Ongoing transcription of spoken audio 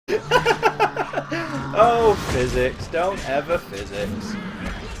Oh, physics. Don't ever physics.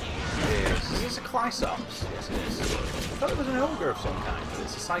 Yes. Is this a Clysops? Yes, it is. I thought it was an ogre of some kind, but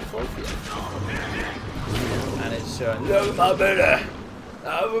it's a Cyclopean. And it's showing, look at my belly. I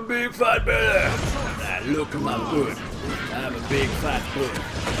have a big fat belly. Now look at my foot. I have a big fat foot.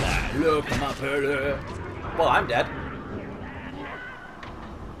 Now look at my belly. Well, I'm dead.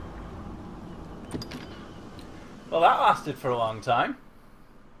 Well, that lasted for a long time.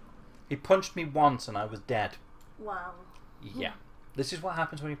 He punched me once and I was dead. Wow. Yeah. This is what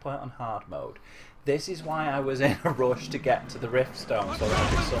happens when you play it on hard mode. This is why I was in a rush to get to the Rift Stone so that I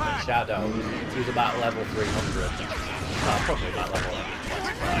could summon Shadow. He was about level 300. Oh, probably about level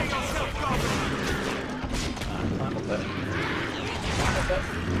 25. Climb up it. Climb up it.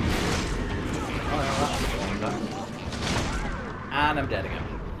 Oh, yeah, that's and I'm dead again.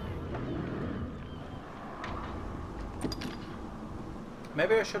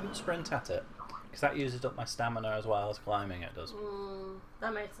 Maybe I shouldn't sprint at it, because that uses up my stamina as well as climbing it does.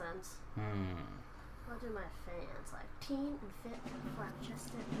 That makes sense. I'll do my fans, like teen and fit and flat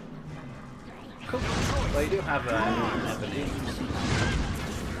chested. Cool. Well, you do have ebony.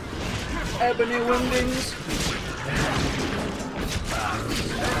 Ebony windings.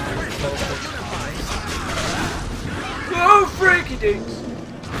 Oh, freaky dinks!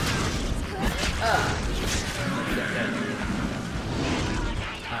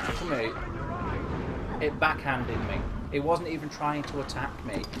 For me, it backhanded me. It wasn't even trying to attack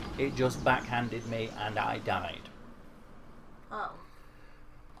me. It just backhanded me and I died. Oh.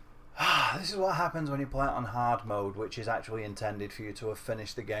 This is what happens when you play it on hard mode, which is actually intended for you to have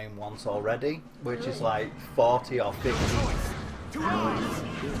finished the game once already, which is like 40 or 50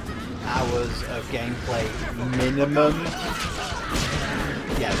 hours of gameplay minimum.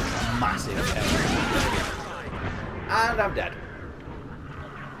 Yeah, it's a massive game. And I'm dead.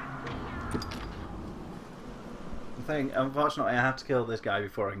 Unfortunately, I have to kill this guy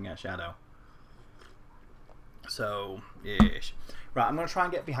before I can get Shadow. So, yeesh. Right, I'm going to try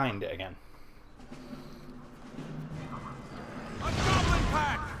and get behind it again.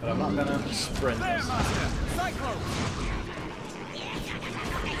 But I'm not going to sprint this time.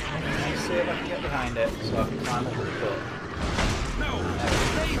 Let's see if I can get behind it so I can climb up the foot. No,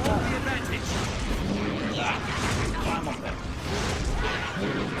 they hold the advantage. Climb up there.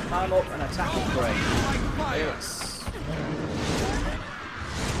 Climb up and attack his brain.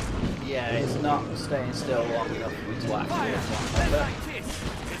 Yeah, it's not staying still long enough for me to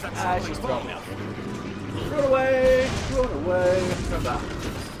actually she's thrown me off. Run away! Run away! Run back.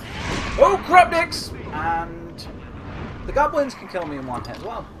 Oh, crap dicks! And the goblins can kill me in one hit as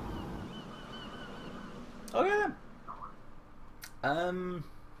well. Okay then.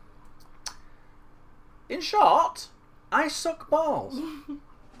 In short, I suck balls.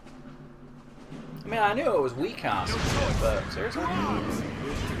 I mean, I knew it was weak ass, but seriously?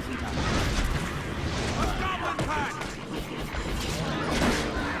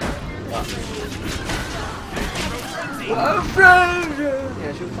 Whoa,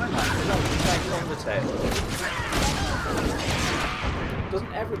 yeah, she was playing that. She's on the table.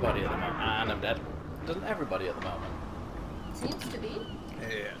 Doesn't everybody at the moment? And I'm dead. Doesn't everybody at the moment? Seems to be.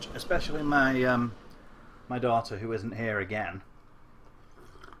 Yeah, especially my my daughter, who isn't here again.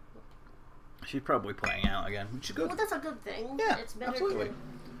 She's probably playing out again, which is good. Well, that's a good thing. Yeah, it's better absolutely. to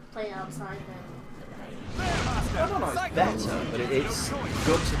play outside than... I don't know it's better, but it's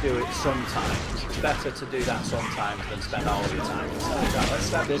good to do it sometimes. It's better to do that sometimes than spend all your time. Let's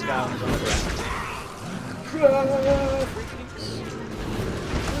stab this guy on the ground.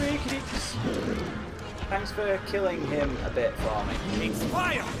 Thanks for killing him a bit for me.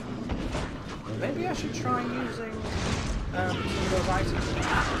 Maybe I should try using some of those items.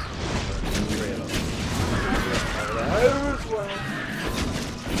 Three of them. Over there as well.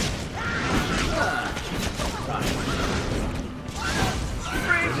 Right.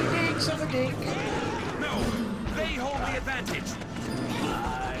 Freaky geeks of a geek. No, they hold the advantage. I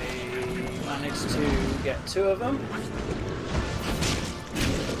managed to get two of them.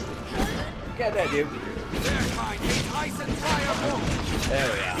 Get there, dude. There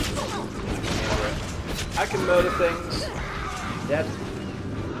we are. I can murder things. Dead.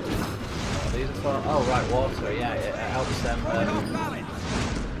 Oh, these are for... Oh, right, water. Yeah, it helps them...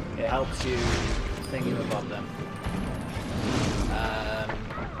 it helps you thingy above them.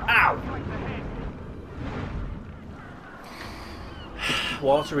 Ow!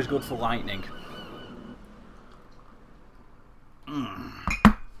 Water is good for lightning.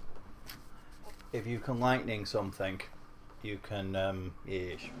 If you can lightning something, you can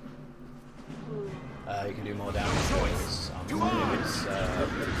you can do more damage. It's more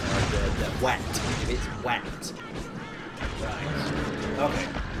depth wet. If it's wet. Right. Okay.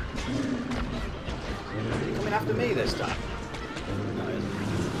 Is he coming after me this time? No, he isn't.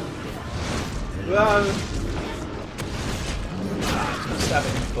 Whoa! Ah, it's gonna stab it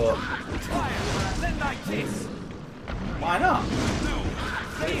in the foot. Why not?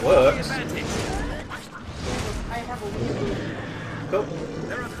 It works. I have a weird. Cool.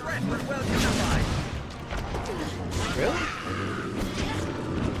 They're a threat, but well unified. Really?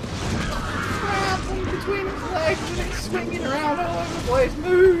 Grab him between his legs and it's swinging around all over the place.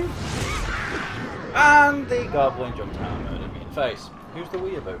 Move! And the goblin jumped around and murdered me in the face. Who's the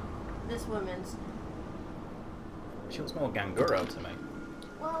weeaboo? This woman's. She looks more Ganguro to me.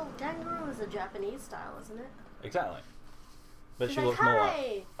 Well, Ganguro is a Japanese style, isn't it? Exactly. But She's she like, looks more like...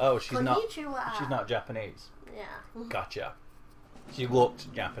 "Hi, Oh, she's not... konnichiwa." She's not Japanese. Yeah. Gotcha. She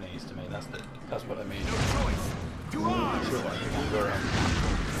looked Japanese to me. That's what I mean. No choice. To arms. She looked like a Ganguro.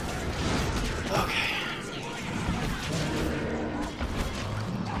 Okay.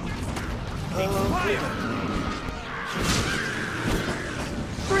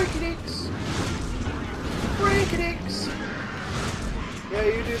 Break-a-dicks! Break-a-dicks! Yeah,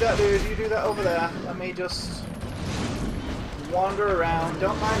 you do that, dude. You do that over there. Let me just wander around.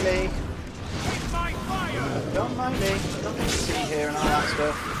 Don't mind me. With my fire. Don't mind me. Nothing to see here and all that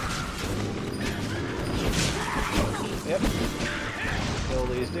stuff. Yep. Kill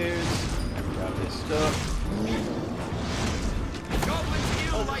these dudes. Grab this stuff. Goblins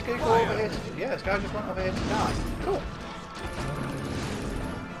Oh, heal this like guy go fire. over here to... Yeah, this guy just went over here to die. Cool.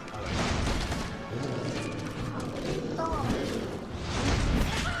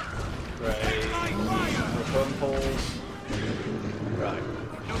 Great. The phone poles. Right.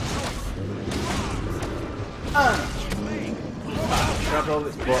 No choice. Grab hold of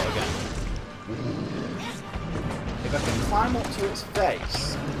its butt again. If I can climb up to its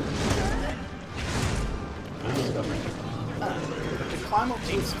face... If I can climb up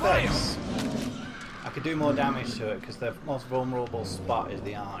to its face, I could do more damage to it because the most vulnerable spot is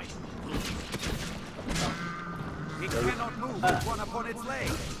the eye. It cannot move with one upon its leg.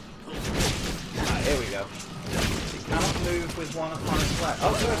 Right, here we go. It cannot move with one upon its leg.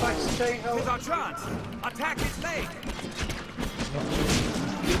 Oh, so if I stay Here's held... our chance. Attack its leg.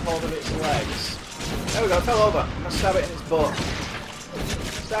 Keep hold of its legs. There we go, it fell over. I'm gonna stab it in its butt.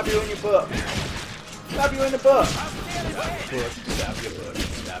 Stab you in your butt. Stab you in the butt. Stab your butt. Stab you in the butt.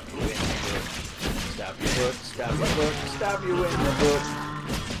 Stab your butt. Stab your butt. Stab you in the butt.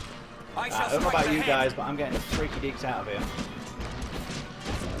 I I shall don't know strike about the you head. guys, but I'm getting the freaky deeks out of here.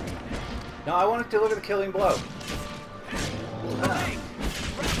 No, I want to deliver the killing blow. Ah.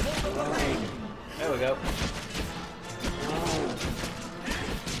 There we go.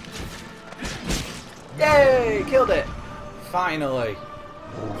 Yay! Killed it! Finally!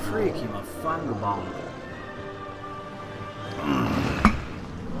 Freaky my fangabong.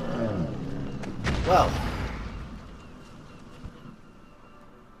 Well,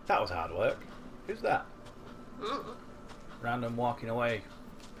 that was hard work. Who's that? Random walking away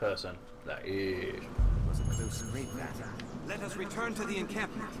person. That is. Was a close raid that. Let us return to the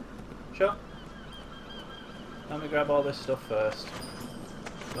encampment. Sure. Let me grab all this stuff first.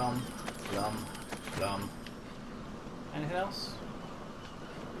 Glum, glum, glum. Anything else?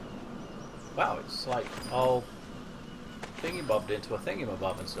 Wow, it's like all thingy-bobbed into a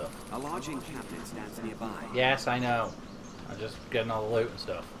thingy-mabob and stuff. A large encampment stands nearby. Yes, I know. I'm just getting all the loot and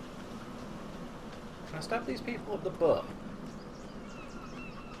stuff. Can I stab these people up the butt?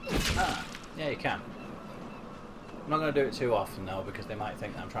 Ah, yeah, you can. I'm not going to do it too often though, because they might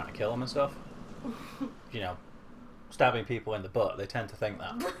think that I'm trying to kill them and stuff. You know, stabbing people in the butt, they tend to think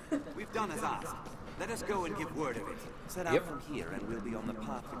that. We've done as asked. Let us go and give word of it. Set out from here and we'll be on the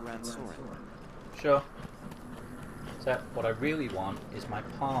path to Grand Soren. Sure. So, what I really want is my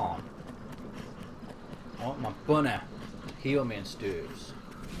pawn. I want my Bunneh. Heal me and stews.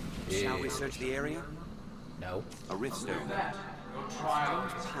 Shall we search the area? No. A rift stone.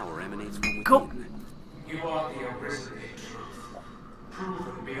 Power emanates from within. Cool. You are the Arisen truth,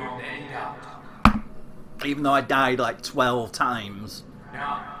 proven beyond any doubt. Even though I died like 12 times.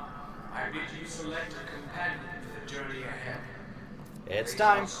 Now, I bid you select a companion for the journey ahead. It's They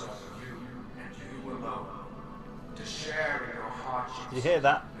time. shall serve you and you alone, to share in your hardships. Did you hear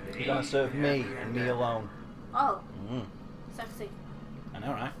that? You're gonna serve me and me alone. Oh, Mm. sexy. I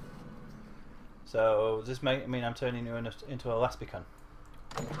know, right? So, does this mean I'm turning you into a lesbian?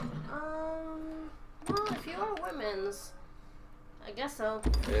 Well, if you are women's, I guess so.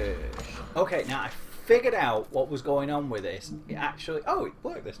 Okay, now I figured out what was going on with this. It actually... Oh, it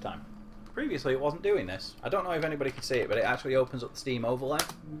worked this time. Previously, it wasn't doing this. I don't know if anybody can see it, but it actually opens up the Steam overlay.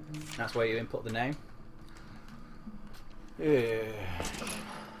 That's where you input the name. Yeah.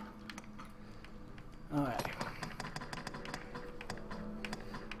 Alright.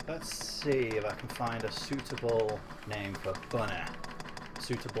 Let's see if I can find a suitable name for Bunneh.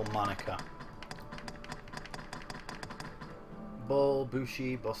 Suitable moniker. Bull,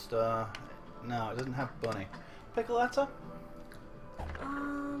 Bushi, Buster. No, it doesn't have Bunny. Pick a letter.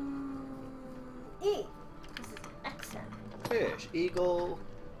 E. This is accent. Fish. Eagle,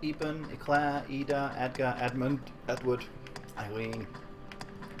 Eben, Eclair, Ida, Edgar, Edmund, Edward, Eileen,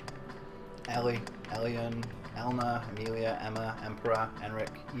 Ellie, Elian, Elna, Amelia, Emma, Emperor, Enric,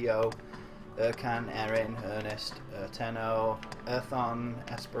 Eo, Erkan, Erin, Ernest, Tenno, Erthon,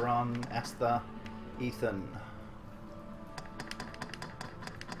 Esperon, Esther, Ethan.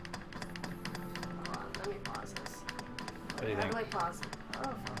 Let me pause this. What do you think? How do I pause it? Oh,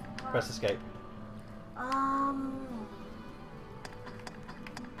 fuck. Press escape.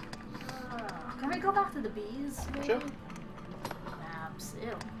 Can we go back to the bees, maybe? Sure. Labs.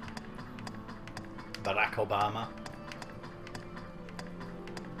 Ew. Barack Obama.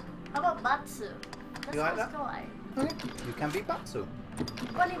 How about Batsu? That You like sounds that? kawaii. Okay. You can be Batsu.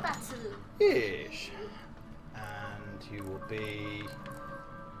 Bunny Batsu. Ish. And you will be...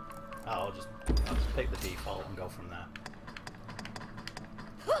 I'll just pick the default and go from there.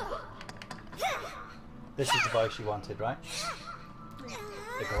 This is the voice you wanted, right?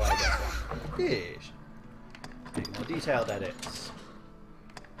 The kawaii gets one. Ish. Make more detailed edits.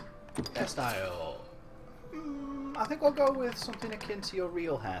 Hairstyle. I think I'll go with something akin to your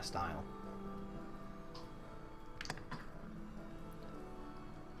real hairstyle.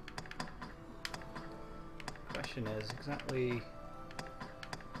 Question is exactly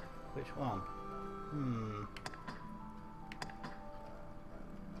which one?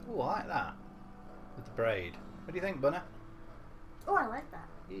 Oh, I like that with the braid. What do you think, Bunneh? Oh, I like that.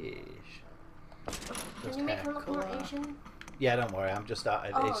 Ish. Can you make her look more Asian? Yeah, don't worry. I'm just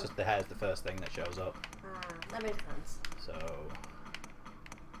started. Oh. It's just the hair's the first thing that shows up. That makes sense. So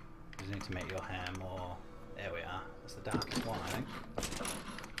you just need to make your hair more. There we are. That's the darkest one, I think. I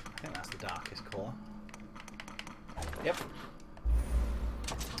think that's the darkest colour. Yep.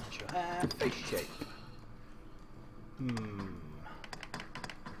 That's your hair, face shape.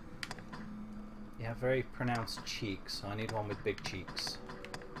 You have very pronounced cheeks, so I need one with big cheeks.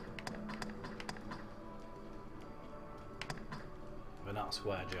 But not a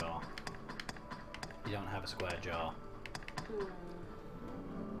square jaw. You don't have a square jaw.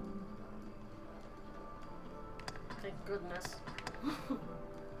 Thank goodness.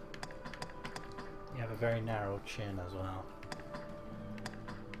 You have a very narrow chin as well.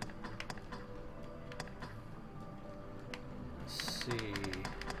 Let's see.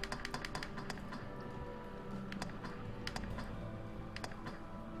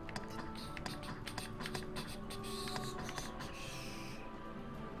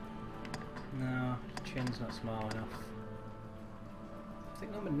 No, chin's not small enough. I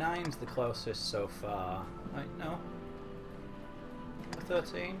think number 9's the closest so far. Right, no. Number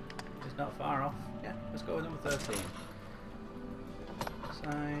 13 is not far off. Yeah, let's go with number 13.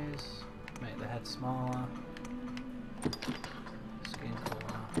 Size, make the head smaller. Skin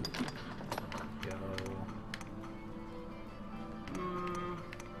colour. Go.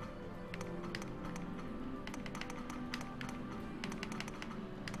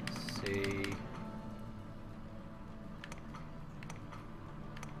 Let's see.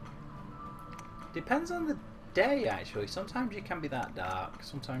 Depends on the day, actually. Sometimes you can be that dark,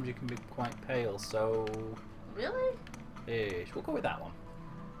 sometimes you can be quite pale, so... Really? Ish. We'll go with that one.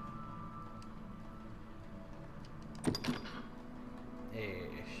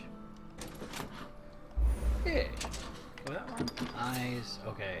 Ish. Ish. Go with that one. Eyes.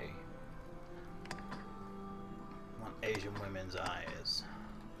 Okay. Want Asian women's eyes.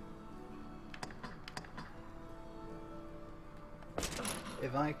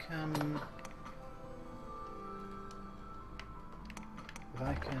 If I can...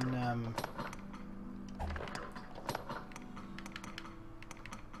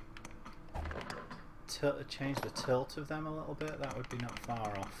 change the tilt of them a little bit, that would be not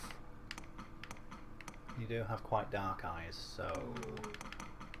far off. You do have quite dark eyes, so...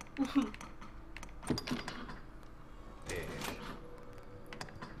 Ish.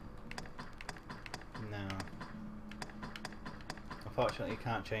 No. Unfortunately, you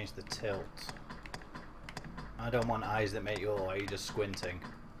can't change the tilt. I don't want eyes that make you look like you're just squinting.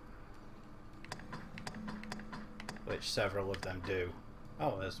 Which several of them do.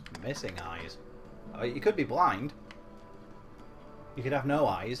 Oh, there's missing eyes. Oh, you could be blind. You could have no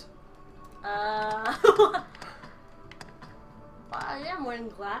eyes. Well, I am wearing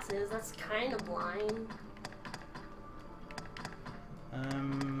glasses. That's kind of blind.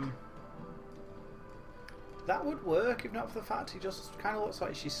 That would work if not for the fact he just kind of looks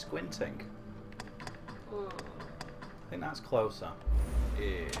like she's squinting. I think that's closer.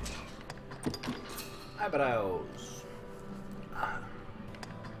 Ish. Eyebrows.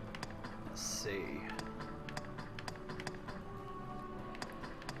 Let's see.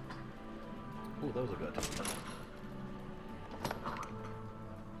 Ooh, those are good. A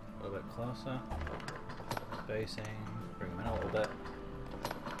little bit closer. Spacing. Bring them in a little bit.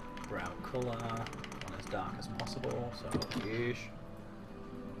 Brown colour. Not as dark as possible. So, ish.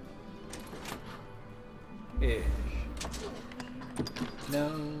 Ish.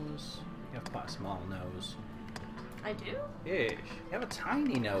 Nose. You have quite a small nose. I do? Ish. You have a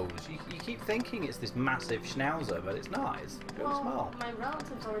tiny nose. You keep thinking it's this massive schnauzer, but it's not. It's really small. My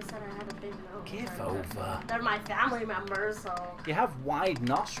relatives always said I had a big nose. Give over. They're my family members, so... You have wide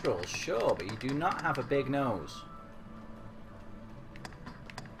nostrils, sure, but you do not have a big nose.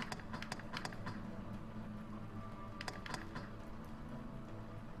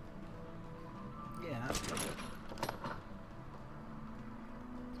 Yeah, that's good.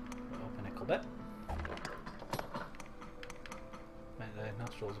 Open a little bit. Make the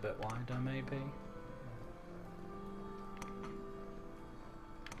nostrils a bit wider, maybe.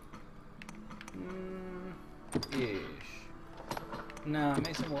 Ish. No, it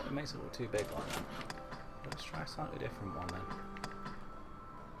makes it look too big like that. Let's try a slightly different one then.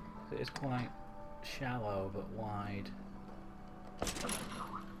 It is quite shallow but wide.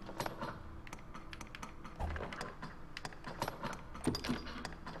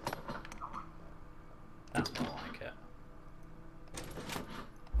 That's more like it.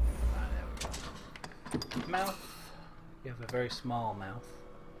 Right, there we go. Mouth. You have a very small mouth,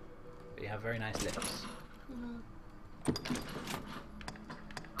 but you have very nice lips.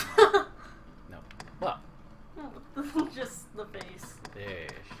 No. What? Just the face.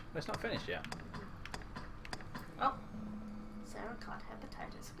 Ish. Well, it's not finished yet. Oh. Sarah caught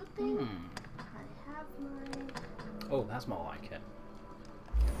hepatitis. Good thing. I have my... Oh, that's more like it.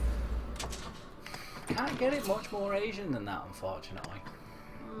 Can't get it much more Asian than that, unfortunately.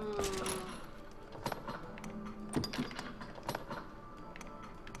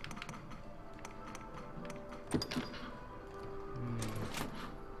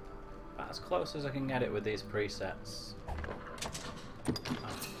 As close as I can get it with these presets. Oh.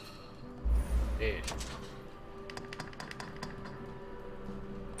 Ish.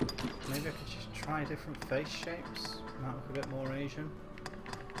 Maybe I could just try different face shapes. Might look a bit more Asian.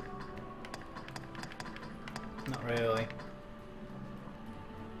 Not really.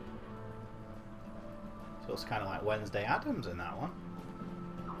 So it's kind of like Wednesday Addams in that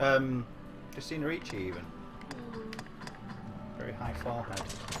one. Christina Ricci even. Very high forehead.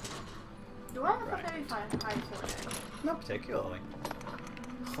 Do I have a very high forehead? Not particularly.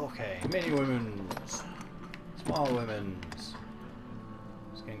 Okay, mini women's. Small women's.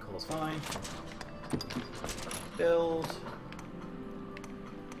 Skin colour's fine. Build.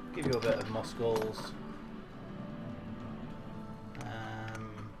 Give you a bit of muscles.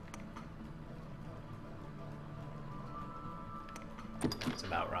 That's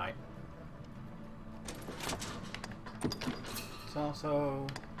about right. Torso.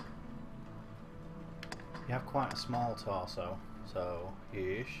 You have quite a small torso, so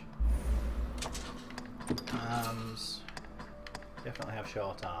ish. Arms. Definitely have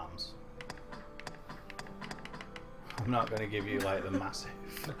short arms. I'm not going to give you like the massive,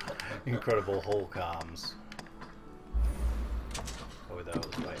 incredible Hulk arms. Go with those.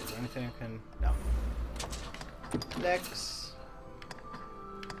 Wait, is there anything I can... No. Legs.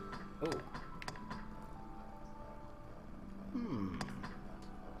 Oh.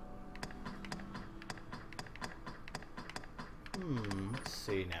 Let's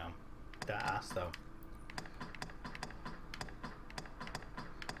see now. That ass though.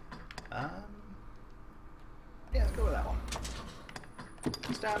 Yeah, let's go with that one.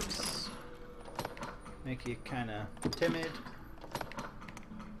 Stamps. Make you kinda timid.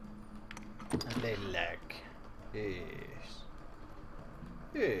 And lay leg. Yes.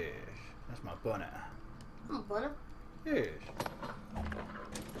 Yes. That's my Bunneh. Bunneh? Yes.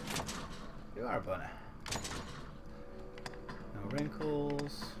 You are a Bunneh. No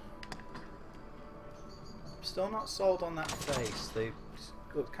wrinkles. Still not sold on that face. They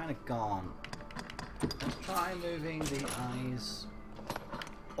look kind of gone. Let's try moving the eyes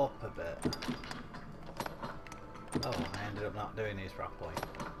up a bit. Oh, I ended up not doing these properly.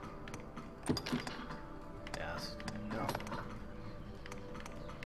 Yes. No.